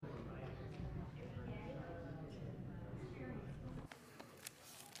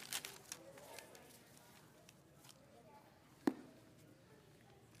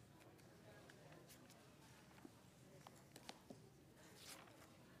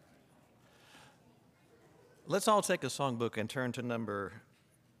Let's all take a songbook and turn to number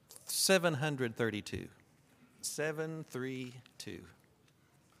 732. 732.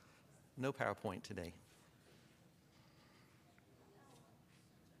 No PowerPoint today.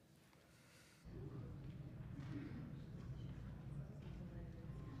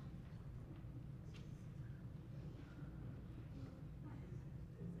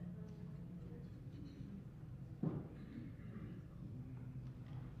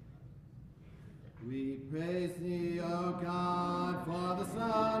 We praise thee, O God, for the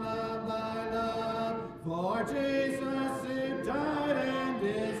Son of thy love, for Jesus who died and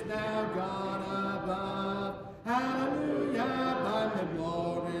is now gone above. Hallelujah, thine the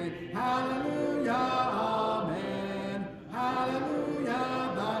glory. Hallelujah, amen.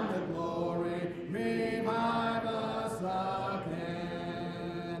 Hallelujah, thine the glory. Revive us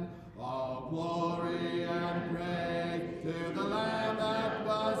again. All glory and praise to the Lamb that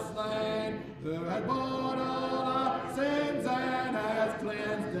was slain, who had borne all our sins and has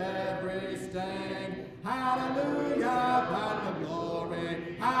cleansed every stain. Hallelujah, thine the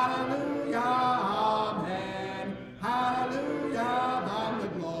glory. Hallelujah, amen. Hallelujah, thine the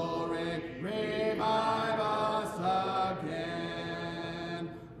glory. Revive us again.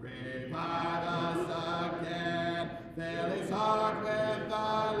 Revive us again. Fill his heart with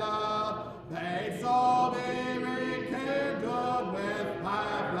thy love. May his soul be rekindled with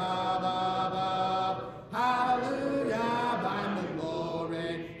thy love above. Hallelujah, thine the glory.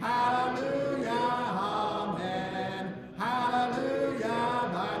 Hallelujah, amen. Hallelujah,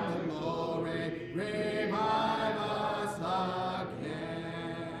 thine the glory. Revive us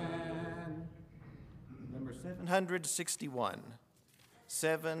again. Number 761.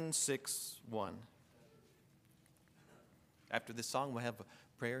 761. After this song, we'll have a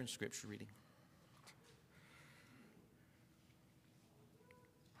prayer and scripture reading.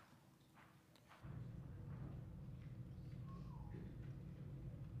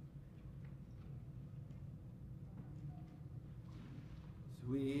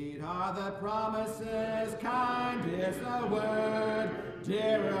 Sweet are the promises, kind is the word,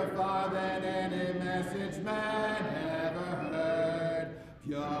 dearer far than any message man ever heard.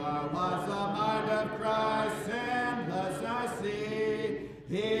 Pure was the mind of Christ, sinless I see.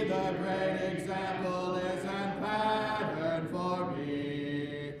 He the great example is and pattern for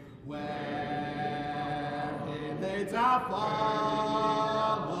me. Where he leads I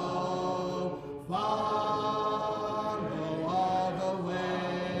follow, follow all the way.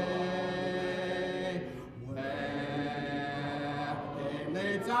 Where he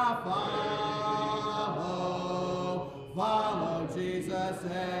leads I follow, follow Jesus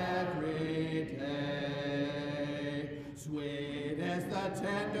every day. Sweet is the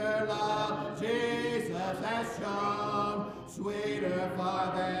tender love Jesus has shown, sweeter far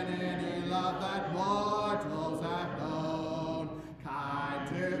than any love that mortals have known. Kind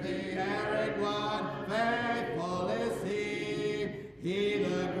to the erring one, faithful is he. He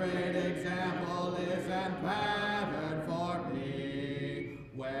the great example is and pattern for me.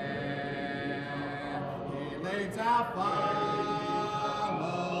 Where he leads I follow,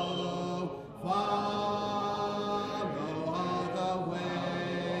 follow all the way.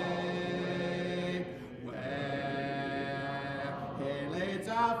 Where he leads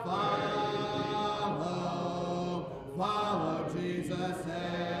I follow, follow Jesus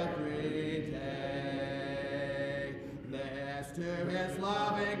every day. Lest to his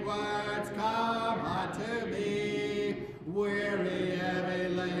loving words come unto me, weary, heavy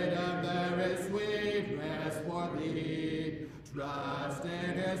laden, there is sweet rest for thee. Trust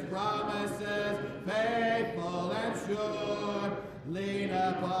in his promises, faithful and sure. Lean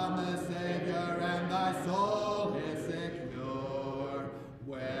upon the Savior and thy soul is secure.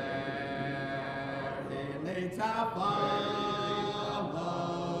 Where he leads I follow,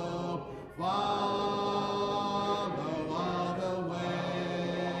 follow all the way.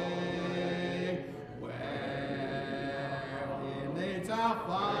 Where he leads I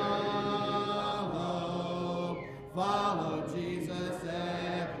follow, follow Jesus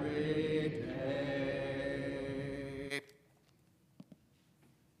every day.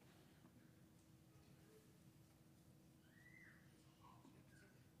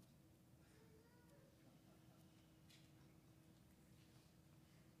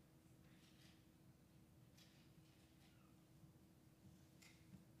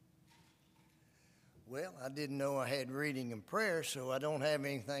 Well, I didn't know I had reading and prayer, so I don't have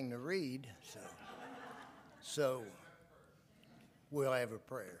anything to read. So we'll have a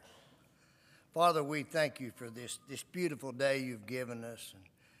prayer. Father, we thank you for this beautiful day you've given us, and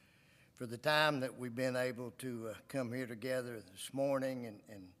for the time that we've been able to come here together this morning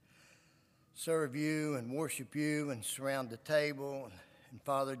and serve you and worship you and surround the table. And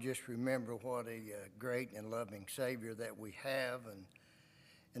Father, just remember what a great and loving Savior that we have.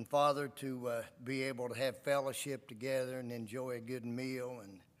 And Father, to be able to have fellowship together and enjoy a good meal.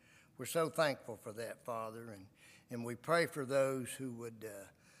 And we're so thankful for that, Father. And we pray for those who would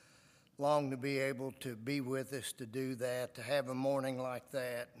long to be able to be with us to do that, to have a morning like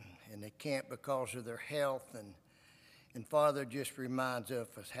that. And they can't because of their health. And Father, just reminds us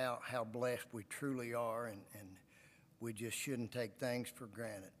how blessed we truly are, and we just shouldn't take things for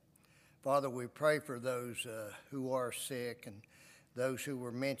granted. Father, we pray for those who are sick and those who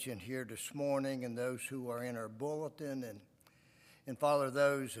were mentioned here this morning and those who are in our bulletin. And Father,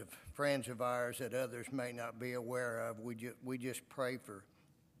 those of friends of ours that others may not be aware of, we just pray for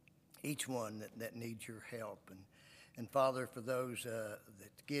each one that needs your help. And Father, for those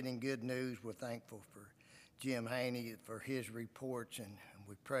that's getting good news, we're thankful for Jim Haney for his reports, and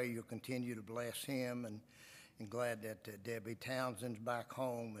we pray you'll continue to bless him, and glad that Debbie Townsend's back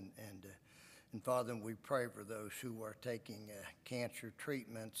home, and Father, we pray for those who are taking cancer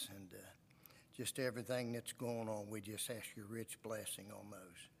treatments and just everything that's going on. We just ask your rich blessing on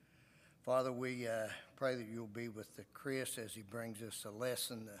those. Father, we pray that you'll be with Chris as he brings us a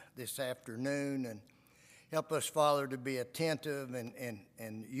lesson this afternoon, and help us, Father, to be attentive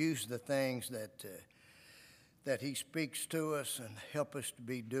and use the things that he speaks to us, and help us to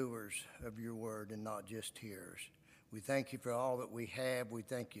be doers of your word and not just hearers. We thank you for all that we have. We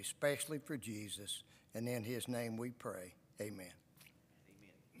thank you especially for Jesus, and in his name we pray. Amen.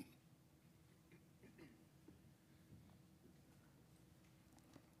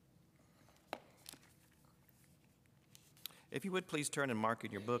 If you would please turn and mark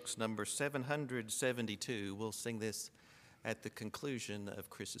in your books number 772. We'll sing this at the conclusion of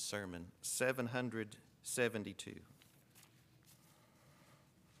Chris's sermon. 772.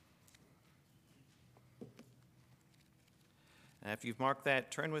 After you've marked that,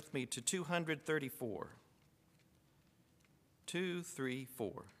 turn with me to 234.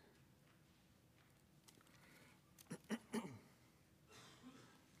 234.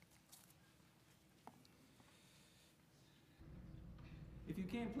 If you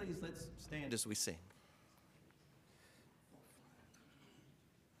can, please, let's stand as we sing.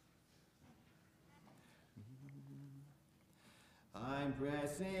 I'm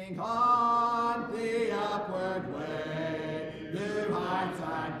pressing on the upward way, new heights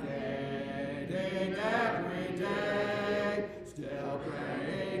I'm gaining every day, still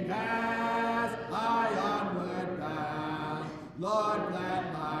praying as I onward bound. Lord,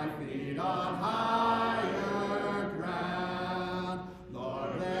 plant my feet on higher ground.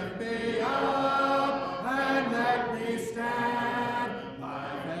 Lord, lift me up and let me stand, by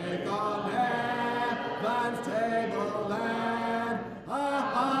faith on heaven's tableland, a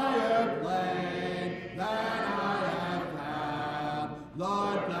higher plane than I have found.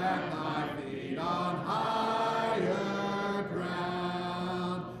 Lord, plant my feet on higher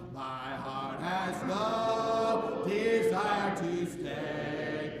ground. My heart has no desire to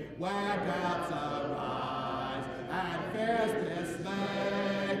stay where doubts arise and fears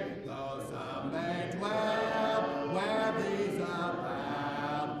dismay. Though some may dwell where these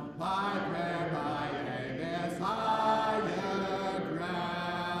abound, my prayer, my aim is higher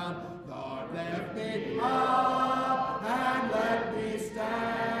ground. Lord, lift me up and let me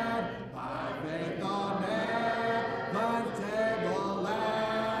stand, by faith on heaven's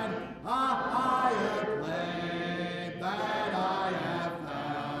tableland, a higher plane than I have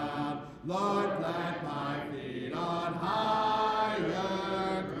found. Lord, plant my feet on higher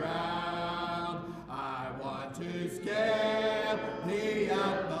ground. I want to scale the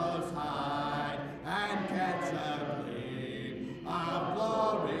utmost height and catch a gleam of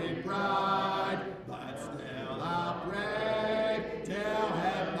glory bright, but still I'll pray till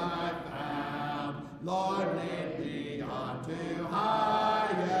heaven I found. Lord, lead me on to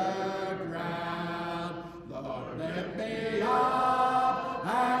higher ground. Lord, lift me up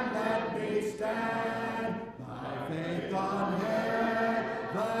and let me stand, by faith on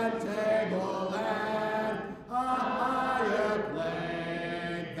heaven's tableland, a higher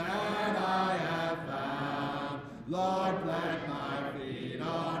plane than I have found. Lord, plant my feet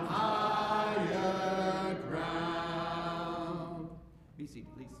on higher ground. Be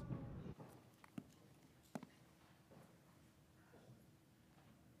seated, please.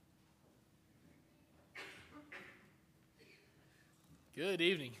 Good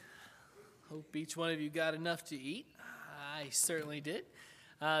evening. Hope each one of you got enough to eat. I certainly did.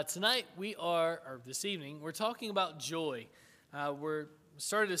 Tonight this evening, we're talking about joy. We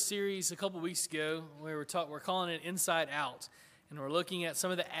started a series a couple weeks ago where we're calling it Inside Out. and we're looking at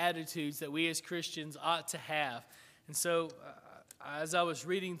some of the attitudes that we as Christians ought to have. And so, as I was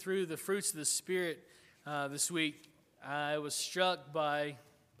reading through the fruits of the Spirit this week, I was struck by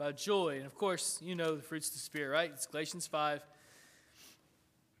joy. And of course, you know the fruits of the Spirit, right? It's Galatians 5,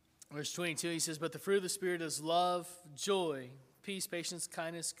 verse 22. He says, "But the fruit of the Spirit is love, joy, peace, patience,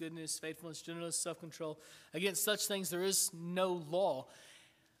 kindness, goodness, faithfulness, gentleness, self-control. Against such things there is no law."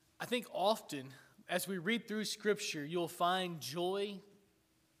 I think often, as we read through Scripture, you'll find joy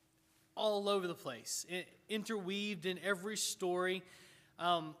all over the place, interweaved in every story.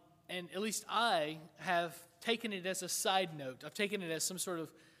 And at least I have taken it as a side note. I've taken it as some sort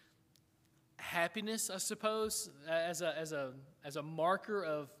of happiness, I suppose, as a marker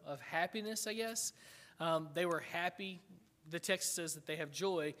of happiness, I guess. They were happy. The text says that they have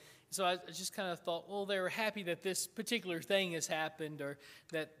joy. So I just kind of thought, well, they were happy that this particular thing has happened, or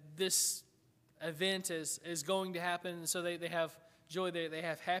that this event is going to happen. And so they have joy, they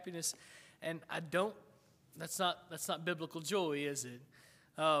have happiness. And that's not biblical joy, is it?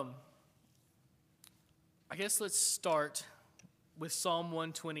 I guess let's start with Psalm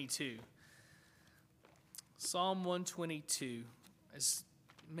 122. Psalm 122 is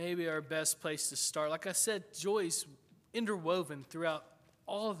maybe our best place to start. Like I said, joy is interwoven throughout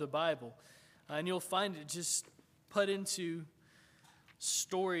all of the Bible. And you'll find it just put into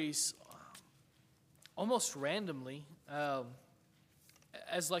stories almost randomly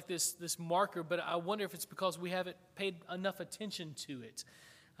as like this marker, but I wonder if it's because we haven't paid enough attention to it.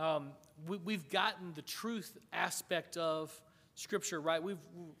 We've gotten the truth aspect of Scripture right.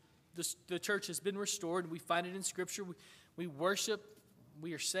 The church has been restored. We find it in Scripture. We worship.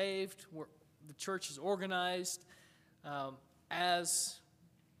 We are saved. The church is organized as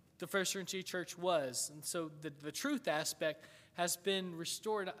the first century church was. And so the truth aspect has been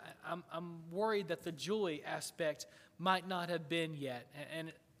restored. I'm worried that the joy aspect might not have been yet.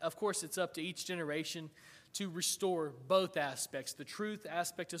 And of course, it's up to each generation to restore both aspects, the truth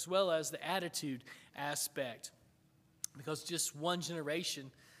aspect as well as the attitude aspect. Because just one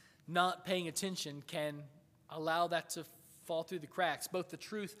generation not paying attention can allow that to fall through the cracks, both the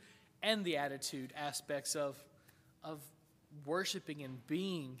truth and the attitude aspects of worshiping and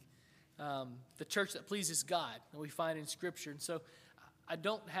being the church that pleases God that we find in Scripture. And so I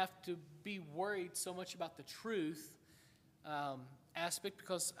don't have to be worried so much about the truth aspect,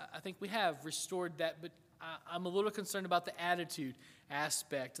 because I think we have restored that, but I'm a little concerned about the attitude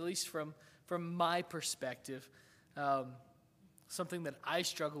aspect, at least from my perspective. Something that I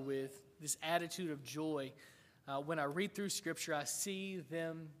struggle with, this attitude of joy. When I read through Scripture, I see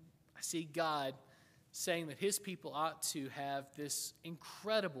God saying that His people ought to have this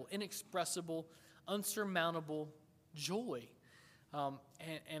incredible, inexpressible, unsurmountable joy.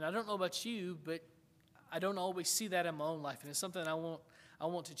 And I don't know about you, but I don't always see that in my own life, and it's something I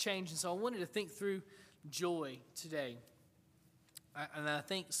want to change. And so I wanted to think through joy today. And I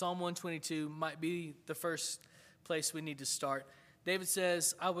think Psalm 122 might be the first place we need to start. David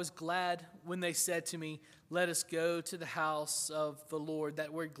says, "I was glad when they said to me, 'Let us go to the house of the Lord.'"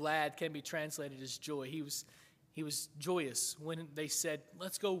 That word "glad" can be translated as joy. He was joyous when they said,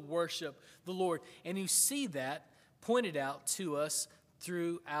 "Let's go worship the Lord." And you see that pointed out to us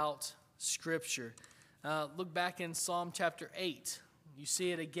throughout Scripture. Look back in Psalm chapter 8. You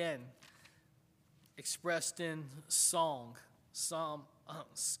see it again, expressed in song. Psalm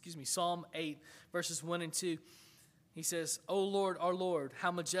 8, verses 1 and 2. He says, "O Lord, our Lord, how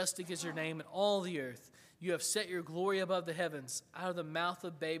majestic is your name in all the earth. You have set your glory above the heavens. Out of the mouth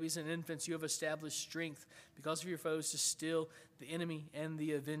of babies and infants you have established strength because of your foes to still the enemy and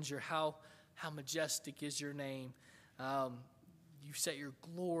the avenger." How majestic is your name. You set your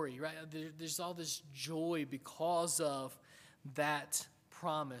glory, right? There's all this joy because of that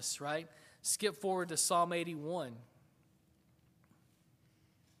promise, right? Skip forward to Psalm 81.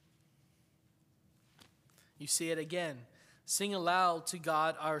 You see it again. "Sing aloud to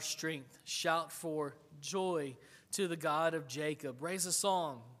God our strength. Shout for joy to the God of Jacob. Raise a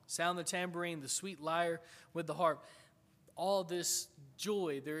song. Sound the tambourine, the sweet lyre with the harp." All this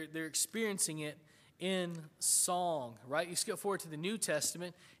joy, they're experiencing it in song, right? You skip forward to the New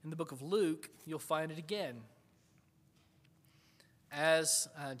Testament, in the book of Luke, you'll find it again. As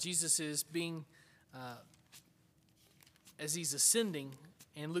Jesus is as he's ascending,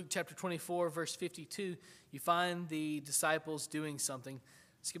 in Luke chapter 24, verse 52, you find the disciples doing something.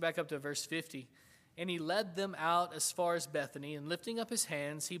 Let's get back up to verse 50. "And he led them out as far as Bethany, and lifting up his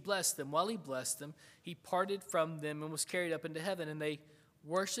hands, he blessed them. While he blessed them, he parted from them and was carried up into heaven. And they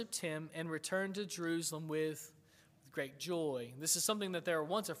worshipped him and returned to Jerusalem with great joy." This is something that they were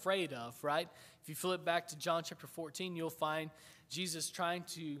once afraid of, right? If you flip back to John chapter 14, you'll find Jesus trying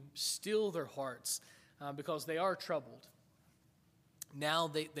to still their hearts because they are troubled. Now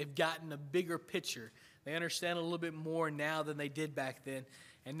they've gotten a bigger picture. They understand a little bit more now than they did back then.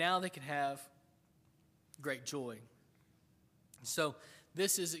 And now they can have great joy. So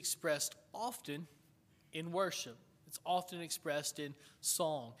this is expressed often in worship. It's often expressed in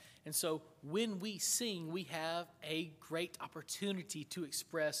song. And so when we sing, we have a great opportunity to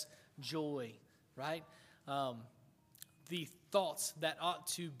express joy, right? The thoughts that ought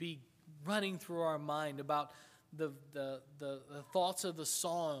to be running through our mind about the thoughts of the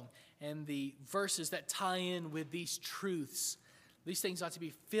song and the verses that tie in with these truths. These things ought to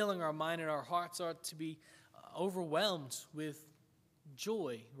be filling our mind, and our hearts ought to be overwhelmed with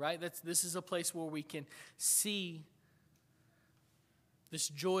joy, right? This is a place where we can see this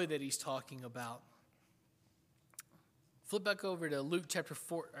joy that he's talking about. Flip back over to Luke chapter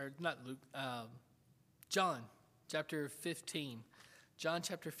 4, or not Luke, John chapter 15. John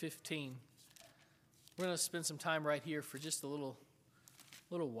chapter 15. We're going to spend some time right here for just a little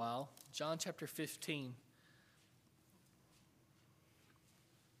while. John chapter 15.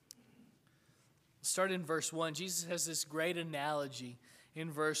 Start in verse 1. Jesus has this great analogy in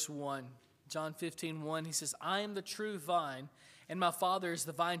verse 1. John 15:1, he says, I am the true vine, and my Father is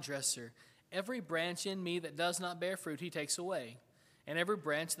the vine dresser. Every branch in me that does not bear fruit, he takes away. And every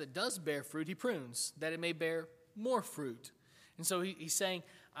branch that does bear fruit, he prunes, that it may bear more fruit. And so he's saying,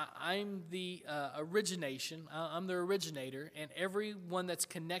 I'm the origination, I'm the originator, and everyone that's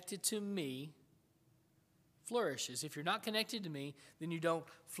connected to me flourishes. If you're not connected to me, then you don't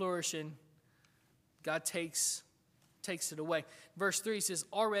flourish, and God takes it away. Verse 3 says,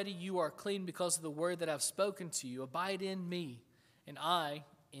 already you are clean because of the word that I've spoken to you. Abide in me, and I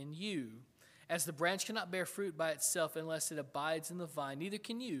in you. As the branch cannot bear fruit by itself unless it abides in the vine, neither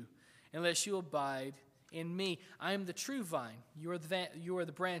can you unless you abide in me. I am the true vine. You are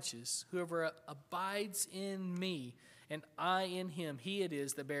the branches. Whoever abides in me, and I in him, he it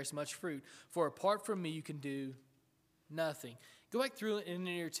is that bears much fruit. For apart from me, you can do nothing. Go back through it in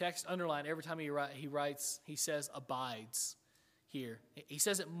your text, underline every time he says abides here. He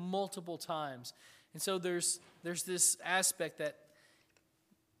says it multiple times. And so there's this aspect that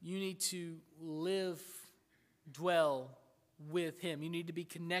you need to live, dwell with him. You need to be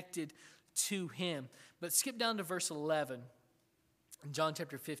connected to him. But skip down to verse 11. In John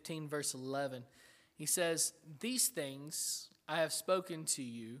chapter 15, verse 11. He says, these things I have spoken to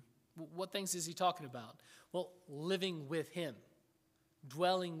you. What things is he talking about? Well, living with him.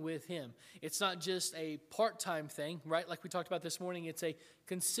 Dwelling with him. It's not just a part-time thing, right? Like we talked about this morning, it's a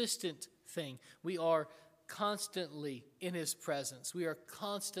consistent thing. We are constantly in his presence. We are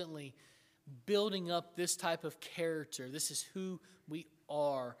constantly building up this type of character. This is who we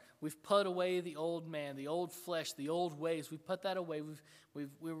are. We've put away the old man, the old flesh, the old ways. We've put that away.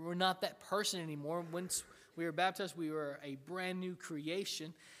 We're not that person anymore. Once we were baptized, we were a brand new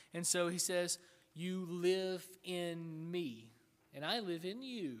creation. And so he says, you live in me, and I live in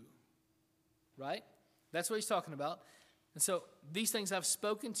you, right? That's what he's talking about. And so these things I've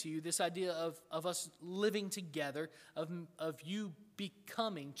spoken to you, this idea of us living together, of you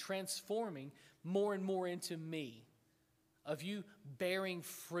becoming, transforming more and more into me, of you bearing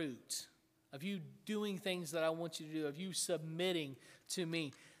fruit, of you doing things that I want you to do, of you submitting to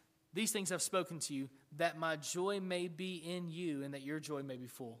me. These things I've spoken to you, that my joy may be in you and that your joy may be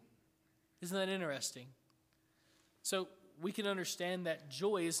full. Isn't that interesting? So we can understand that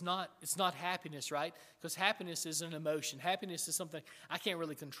joy is not happiness, right? Because happiness is an emotion. Happiness is something I can't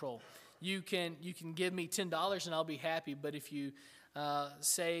really control. You can give me $10 and I'll be happy, but if you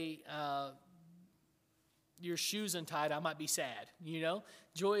say your shoe's untied, I might be sad, you know?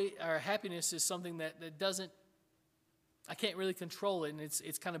 Joy or happiness is something that doesn't, I can't really control it, and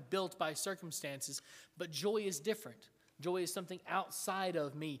it's kind of built by circumstances. But joy is different. Joy is something outside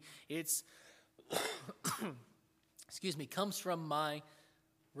of me. It's comes from my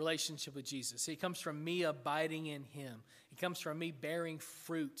relationship with Jesus. It comes from me abiding in him. It comes from me bearing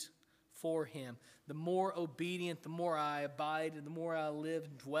fruit for him. The more obedient, the more I abide, and the more I live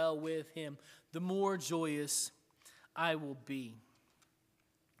and dwell with him, the more joyous I will be.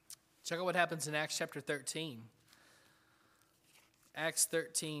 Check out what happens in Acts chapter 13. Acts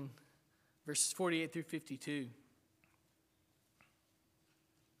 13, verses 48 through 52.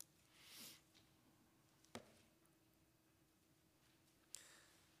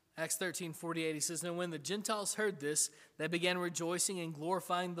 Acts 13:48, he says, "Now when the Gentiles heard this, they began rejoicing and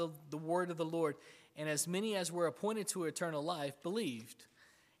glorifying the word of the Lord. And as many as were appointed to eternal life believed.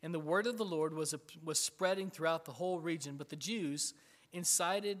 And the word of the Lord was spreading throughout the whole region. But the Jews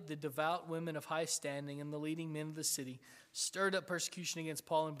incited the devout women of high standing and the leading men of the city, stirred up persecution against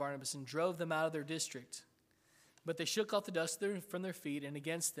Paul and Barnabas, and drove them out of their district. But they shook off the dust from their feet and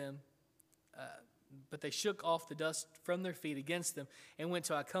against them. But they shook off the dust from their feet against them and went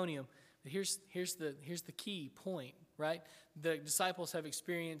to Iconium. But here's the key point, right? The disciples have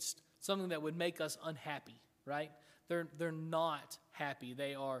experienced something that would make us unhappy, right? They're not happy.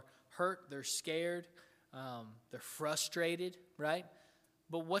 They are hurt. They're scared. They're frustrated, right?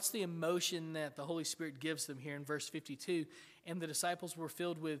 But what's the emotion that the Holy Spirit gives them here in verse 52? And the disciples were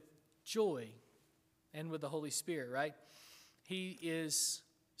filled with joy and with the Holy Spirit, right? He is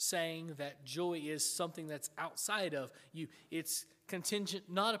saying that joy is something that's outside of you. It's contingent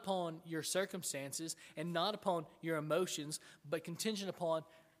not upon your circumstances and not upon your emotions, but contingent upon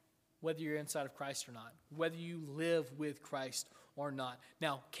whether you're inside of Christ or not, whether you live with Christ or not.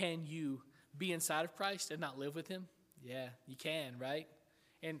 Now, can you be inside of Christ and not live with him? Yeah, you can, right?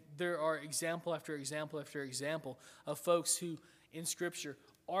 And there are example after example after example of folks who in Scripture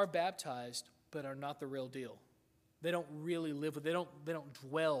are baptized but are not the real deal. They don't really live with, they don't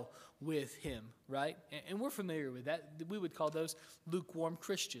dwell with him, right? And we're familiar with that. We would call those lukewarm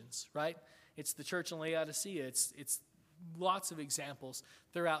Christians, right? It's the church in Laodicea. It's lots of examples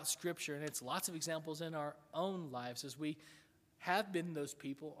throughout Scripture, and it's lots of examples in our own lives as we have been those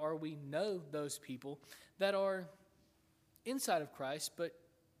people, or we know those people that are inside of Christ, but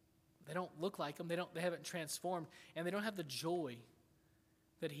they don't look like him. They haven't transformed, and they don't have the joy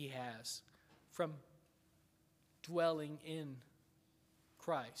that he has from dwelling in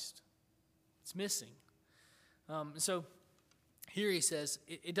Christ. It's missing. So here he says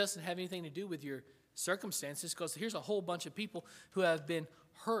it doesn't have anything to do with your circumstances, because here's a whole bunch of people who have been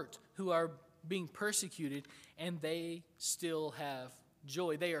hurt, who are being persecuted, and they still have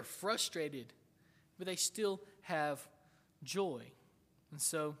joy. They are frustrated, but they still have joy. And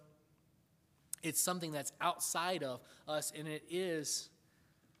so it's something that's outside of us, and it is,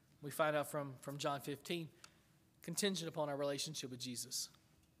 we find out from John 15, contingent upon our relationship with Jesus,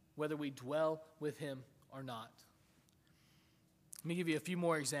 whether we dwell with him or not. Let me give you a few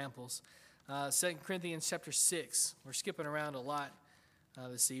more examples. 2 Corinthians chapter 6. We're skipping around a lot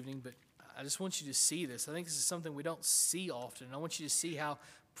this evening, but I just want you to see this. I think this is something we don't see often. I want you to see how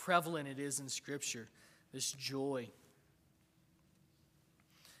prevalent it is in Scripture, this joy.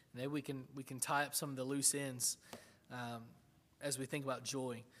 Maybe we can tie up some of the loose ends as we think about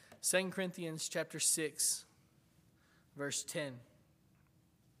joy. 2 Corinthians chapter 6, verse 10.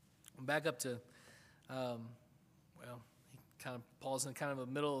 I'm back up to, kind of Paul's in kind of the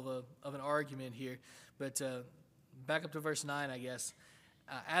middle of an argument here, but back up to verse 9, I guess.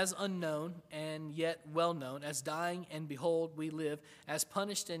 As unknown and yet well known, as dying and behold we live, as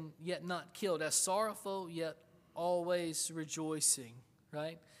punished and yet not killed, as sorrowful yet always rejoicing,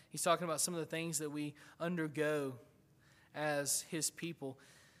 right? He's talking about some of the things that we undergo as his people,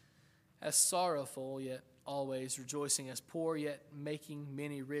 as sorrowful yet always rejoicing, as poor yet making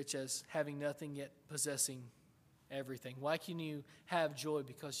many rich, as having nothing yet possessing everything. Why can you have joy?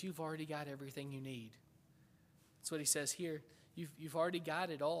 Because you've already got everything you need. That's what he says here. You've already got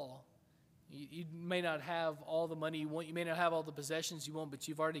it all. You may not have all the money you want. You may not have all the possessions you want, but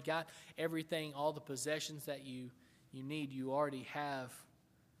you've already got everything, all the possessions that you need. You already have.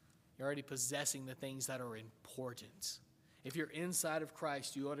 You're already possessing the things that are important. If you're inside of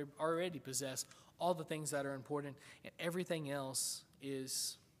Christ, you already possess all the things that are important, and everything else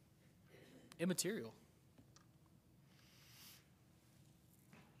is immaterial.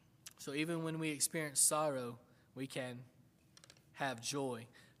 So even when we experience sorrow, we can have joy.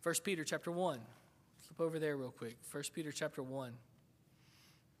 1 Peter chapter 1. Flip over there real quick. 1 Peter chapter 1.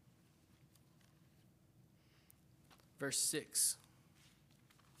 Verse 6.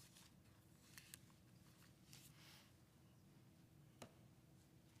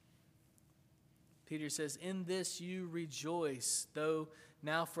 Peter says, "In this you rejoice, though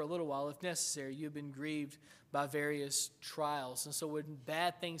now for a little while, if necessary, you've been grieved by various trials." And so when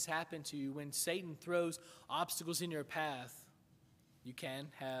bad things happen to you, when Satan throws obstacles in your path, you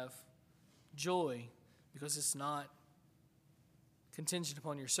can have joy, because it's not contingent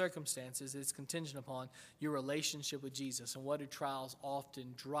upon your circumstances. It's contingent upon your relationship with Jesus. And what do trials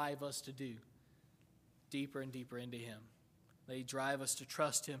often drive us to do? Deeper and deeper into him. They drive us to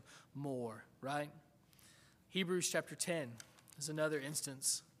trust him more, right? Hebrews chapter 10 is another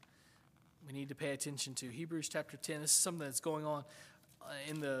instance we need to pay attention to. Hebrews chapter 10, this is something that's going on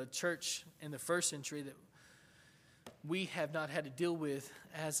in the church in the first century that we have not had to deal with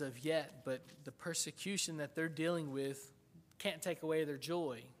as of yet, but the persecution that they're dealing with can't take away their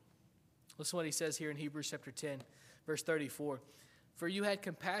joy. Listen to what he says here in Hebrews chapter 10, verse 34. For you had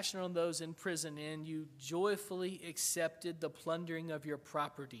compassion on those in prison, and you joyfully accepted the plundering of your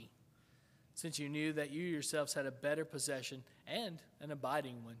property, since you knew that you yourselves had a better possession and an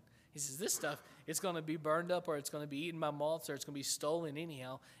abiding one. He says, this stuff, it's going to be burned up, or it's going to be eaten by moths, or it's going to be stolen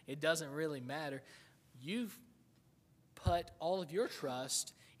anyhow. It doesn't really matter. You've put all of your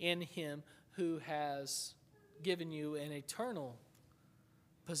trust in him who has given you an eternal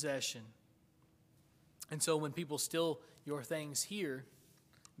possession. And so when people steal your things here,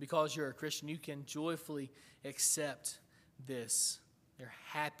 because you're a Christian, you can joyfully accept this. They're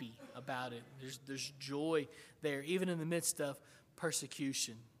happy about it. There's joy there, even in the midst of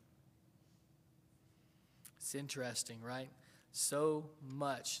persecution. It's interesting, right? So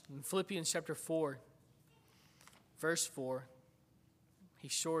much. In Philippians chapter 4, verse 4, he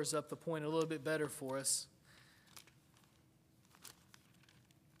shores up the point a little bit better for us.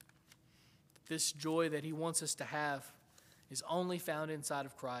 This joy that he wants us to have is only found inside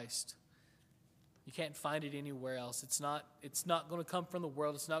of Christ. You can't find it anywhere else. It's not going to come from the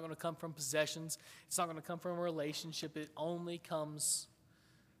world. It's not going to come from possessions. It's not going to come from a relationship. It only comes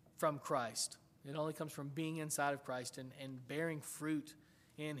from Christ. It only comes from being inside of Christ and bearing fruit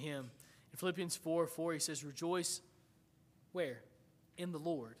in him. In Philippians 4:4, he says, rejoice where? In the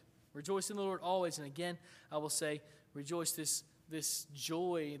Lord. Rejoice in the Lord always. And again, I will say, rejoice. This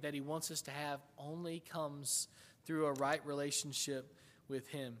joy that he wants us to have only comes through a right relationship with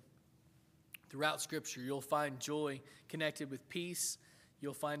him. Throughout Scripture, you'll find joy connected with peace.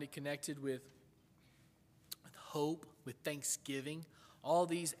 You'll find it connected with hope, with thanksgiving. All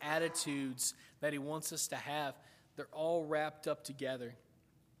these attitudes that he wants us to have, they're all wrapped up together.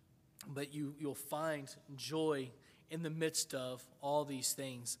 But you'll find joy in the midst of all these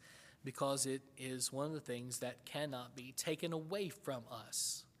things, because it is one of the things that cannot be taken away from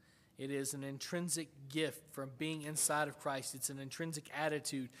us. It is an intrinsic gift from being inside of Christ. It's an intrinsic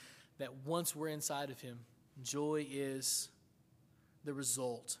attitude that once we're inside of him, joy is the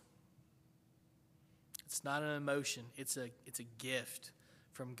result. It's not an emotion. It's a gift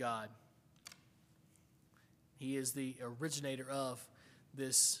from God. He is the originator of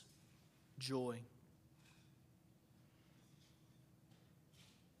this joy.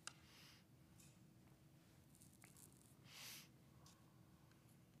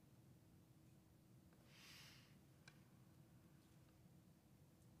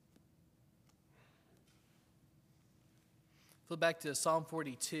 Flip back to Psalm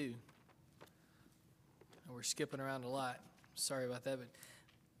 42. We're skipping around a lot. Sorry about that, but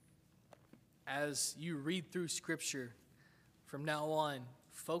as you read through Scripture from now on,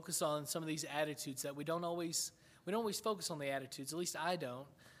 focus on some of these attitudes that we don't always focus on the attitudes. At least I don't.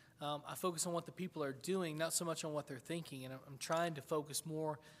 I focus on what the people are doing, not so much on what they're thinking. And I'm trying to focus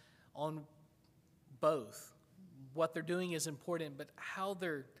more on both. What they're doing is important, but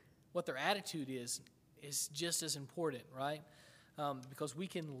what their attitude is just as important, right? Because we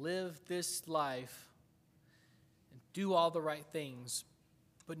can live this life and do all the right things,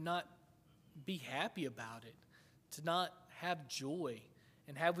 but not be happy about it, to not have joy.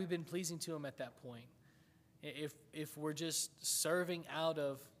 And have we been pleasing to him at that point? If we're just serving out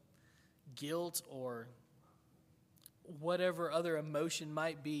of guilt or whatever other emotion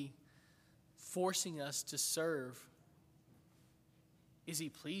might be forcing us to serve, is he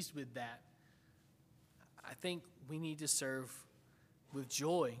pleased with that? I think we need to serve with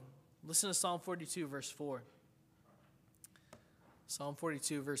joy. Listen to Psalm 42, verse 4. Psalm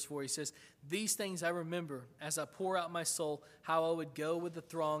 42, verse 4, he says, these things I remember as I pour out my soul, how I would go with the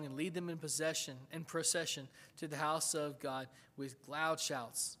throng and lead them in procession to the house of God with loud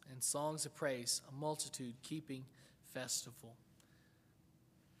shouts and songs of praise, a multitude keeping festival.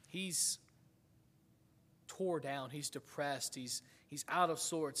 He's tore down. He's depressed. He's out of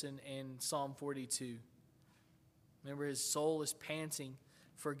sorts in Psalm 42. Remember, his soul is panting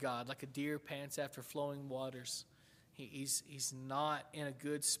for God, like a deer pants after flowing waters. He's not in a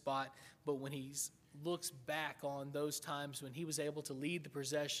good spot, but when he looks back on those times when he was able to lead the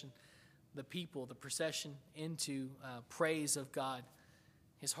procession into praise of God,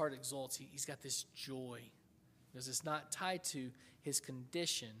 his heart exalts. He's got this joy, because it's not tied to his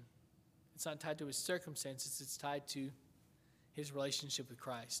condition. It's not tied to his circumstances. It's tied to his relationship with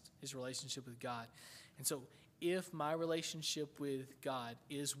Christ, his relationship with God. And so if my relationship with God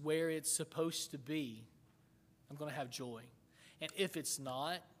is where it's supposed to be, I'm going to have joy. And if it's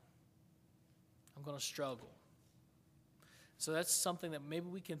not, I'm going to struggle. So that's something that maybe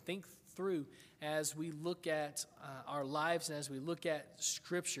we can think through as we look at our lives and as we look at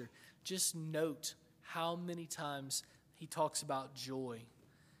Scripture. Just note how many times he talks about joy,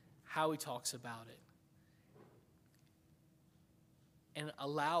 how he talks about it. and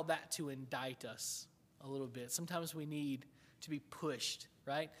allow that to indict us a little bit. Sometimes we need to be pushed,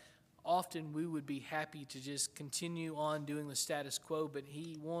 right? Often we would be happy to just continue on doing the status quo, but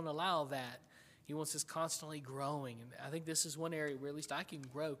he won't allow that. He wants us constantly growing. And I think this is one area where at least I can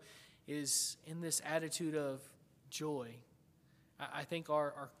grow, is in this attitude of joy. I think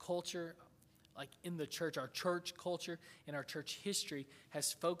our culture, like in the church, our church culture and our church history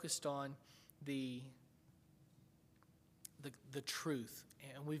has focused on the truth,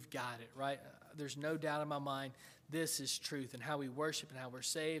 and we've got it, right? There's no doubt in my mind this is truth, and how we worship and how we're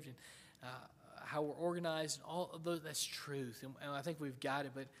saved and how we're organized, and all of those, that's truth, and I think we've got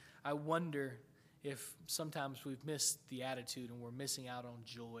it, but I wonder if sometimes we've missed the attitude and we're missing out on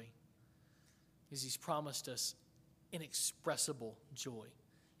joy, because he's promised us inexpressible joy.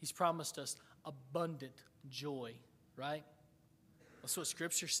 He's promised us abundant joy, right? That's what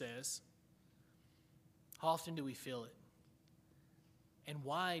Scripture says. How often do we feel it? And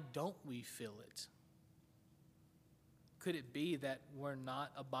why don't we feel it? Could it be that we're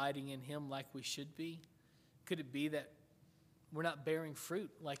not abiding in him like we should be? Could it be that we're not bearing fruit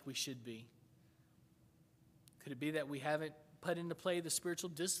like we should be? Could it be that we haven't put into play the spiritual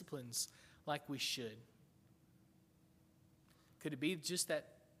disciplines like we should? Could it be just that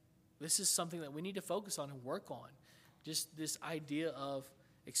this is something that we need to focus on and work on? Just this idea of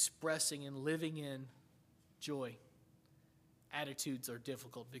expressing and living in joy. Attitudes are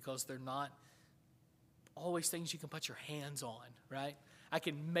difficult because they're not always things you can put your hands on, right? I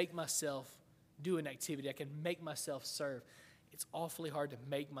can make myself do an activity. I can make myself serve. It's awfully hard to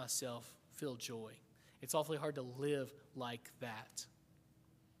make myself feel joy. It's awfully hard to live like that.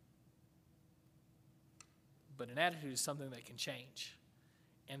 But an attitude is something that can change.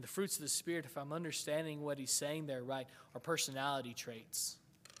 And the fruits of the Spirit, if I'm understanding what he's saying there right, are personality traits.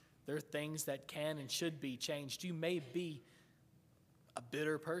 They're things that can and should be changed. You may be a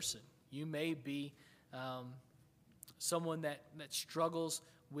bitter person. You may be someone that struggles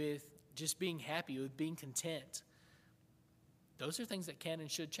with just being happy, with being content. Those are things that can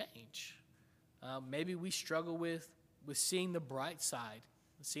and should change. Maybe we struggle with seeing the bright side,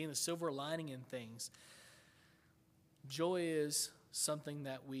 seeing the silver lining in things. Joy is something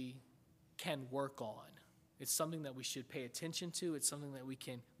that we can work on. It's something that we should pay attention to. It's something that we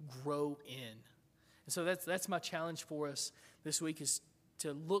can grow in. And so that's my challenge for us this week, is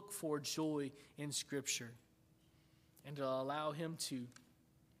to look for joy in Scripture and to allow him to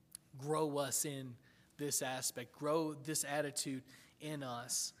grow us in this aspect, grow this attitude in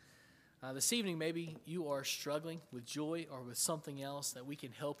us. This evening, maybe you are struggling with joy or with something else that we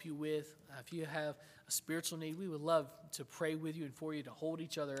can help you with. If you have a spiritual need, we would love to pray with you and for you to hold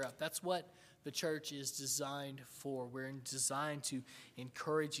each other up. That's what the church is designed for. We're designed to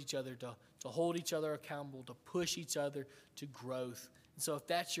encourage each other, to hold each other accountable, to push each other to growth. And so if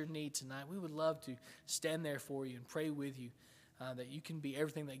that's your need tonight, we would love to stand there for you and pray with you that you can be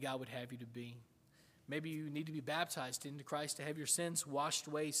everything that God would have you to be. Maybe you need to be baptized into Christ to have your sins washed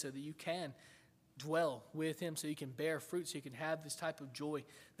away so that you can dwell with him, so you can bear fruit, so you can have this type of joy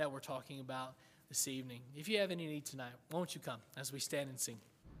that we're talking about this evening. If you have any need tonight, won't you come as we stand and sing?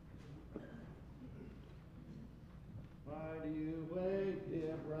 Why do you wait,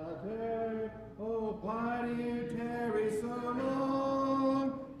 dear brother? Oh, why do you tarry so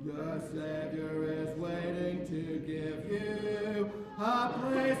long? Your Savior is waiting to give you a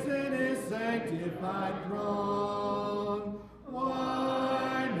place in his sanctified throne.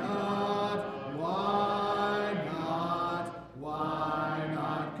 Why not? Why not? Why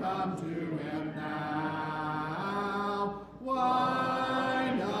not come to him now?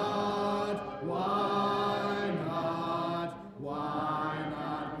 Why not? Why not? Why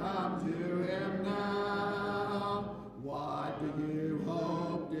not come to him now? What do you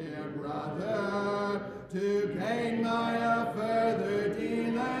hope, dear brother, to gain by a further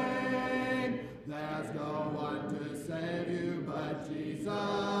delay? There's no one to save you but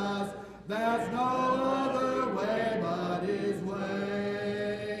Jesus. There's no other way but his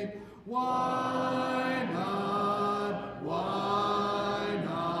way. Why not? Why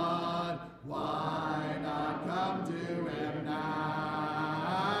not? Why not come to him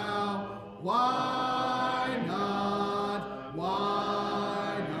now? Why not?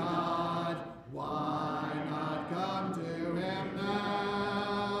 Why not? Why not come to him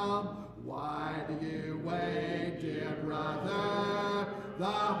now? Why do you wait, dear brother? The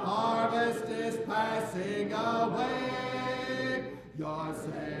harvest is passing away. Your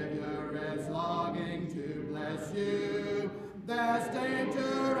Savior is longing to bless you. There's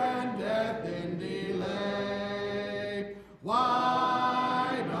danger and death in delay.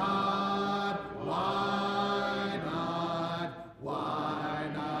 Why not? Why not? Why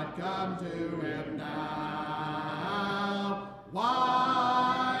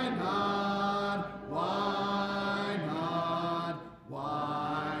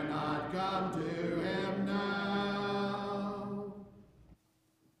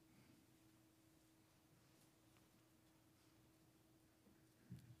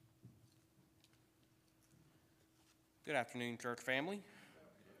Good afternoon, church family.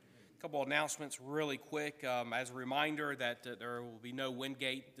 A couple announcements really quick. As a reminder that there will be no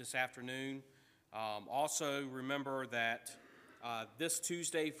Wingate this afternoon. Also remember that this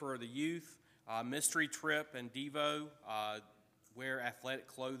Tuesday for the youth, mystery trip and Devo, wear athletic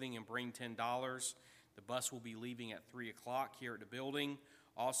clothing and bring $10. The bus will be leaving at 3 o'clock here at the building.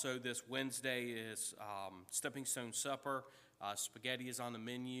 Also this Wednesday is Stepping Stone Supper. Spaghetti is on the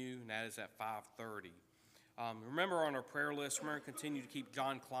menu, and that is at 5:30. Remember on our prayer list, remember to continue to keep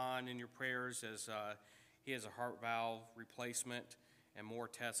John Klein in your prayers as he has a heart valve replacement and more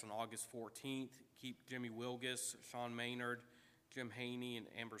tests on August 14th. Keep Jimmy Wilgus, Sean Maynard, Jim Haney, and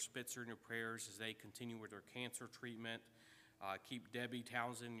Amber Spitzer in your prayers as they continue with their cancer treatment. Keep Debbie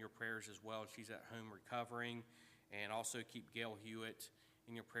Townsend in your prayers as well. She's at home recovering. And also keep Gail Hewitt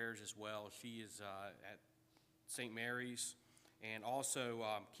in your prayers as well. She is at St. Mary's. And also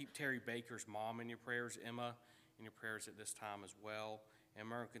keep Terry Baker's mom in your prayers, Emma, in your prayers at this time as well. And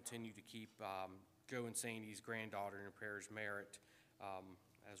we're going to continue to keep Joe and Sandy's granddaughter in your prayers, Merritt,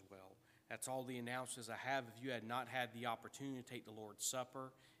 as well. That's all the announcements I have. If you had not had the opportunity to take the Lord's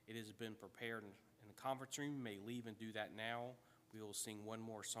Supper, it has been prepared in the conference room. You may leave and do that now. We will sing one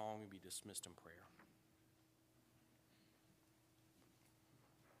more song and be dismissed in prayer.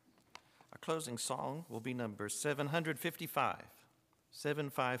 Our closing song will be number 755.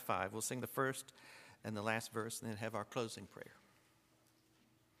 755. We'll sing the first and the last verse and then have our closing prayer.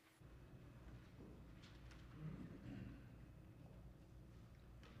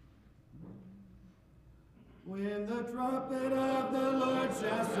 When the trumpet of the Lord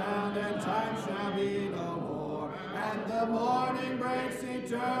shall sound, and time shall be no more, and the morning breaks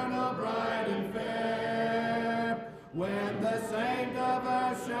eternal, bright and fair, when the saint of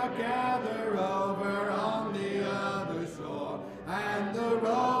us shall gather over on the other shore, and the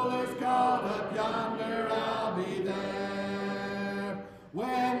roll is called up yonder, I'll be there.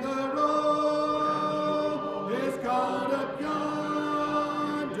 When the roll is called up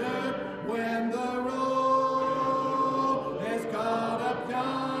yonder, when the roll is called up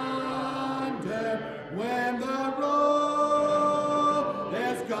yonder, when the roll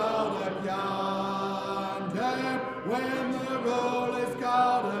is called up yonder, when the roll is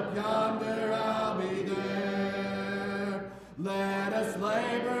called up yonder, I'll be there. Let us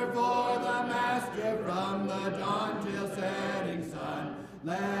labor for the Master from the dawn till setting sun.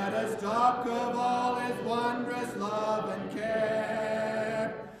 Let us talk of all his wondrous love and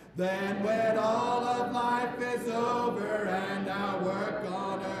care. Then when all of life is over and our work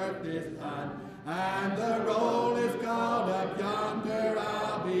on earth is done, and the roll is called up yonder,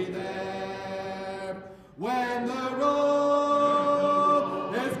 I'll be there. When the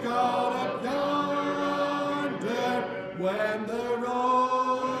roll is called up yonder, when the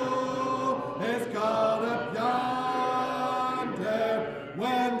roll is called up yonder,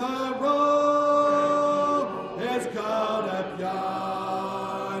 when the roll is called up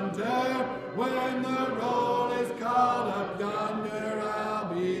yonder, when the roll is called up yonder,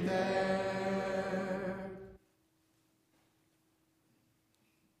 I'll be there.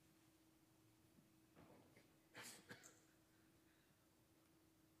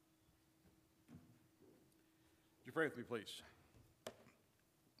 Would you pray with me, please?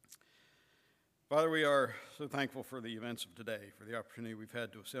 Father, we are so thankful for the events of today, for the opportunity we've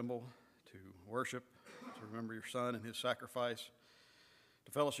had to assemble, to worship, to remember your Son and his sacrifice,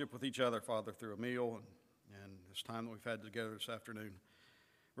 to fellowship with each other, Father, through a meal and this time that we've had together this afternoon.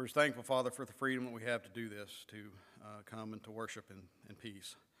 We're just thankful, Father, for the freedom that we have to do this, to come and to worship in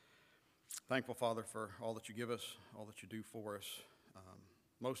peace. Thankful, Father, for all that you give us, all that you do for us,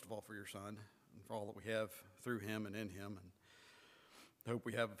 most of all for your Son, and for all that we have through him and in him, and the hope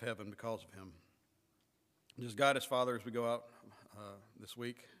we have of heaven because of him. Just guide us, Father, as we go out this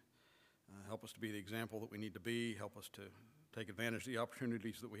week. Help us to be the example that we need to be. Help us to take advantage of the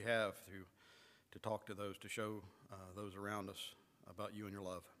opportunities that we have to talk to those, to show those around us about you and your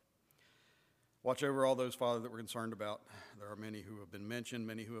love. Watch over all those, Father, that we're concerned about. There are many who have been mentioned,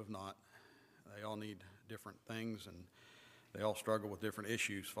 many who have not. They all need different things, and they all struggle with different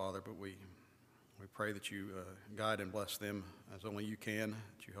issues, Father, but we pray that you guide and bless them as only you can,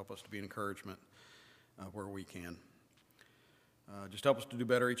 that you help us to be an encouragement where we can. Just help us to do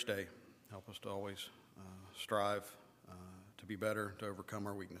better each day. Help us to always strive to be better, to overcome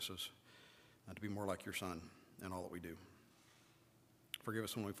our weaknesses, and to be more like your Son in all that we do. Forgive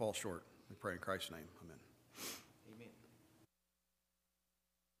us when we fall short. We pray in Christ's name. Amen.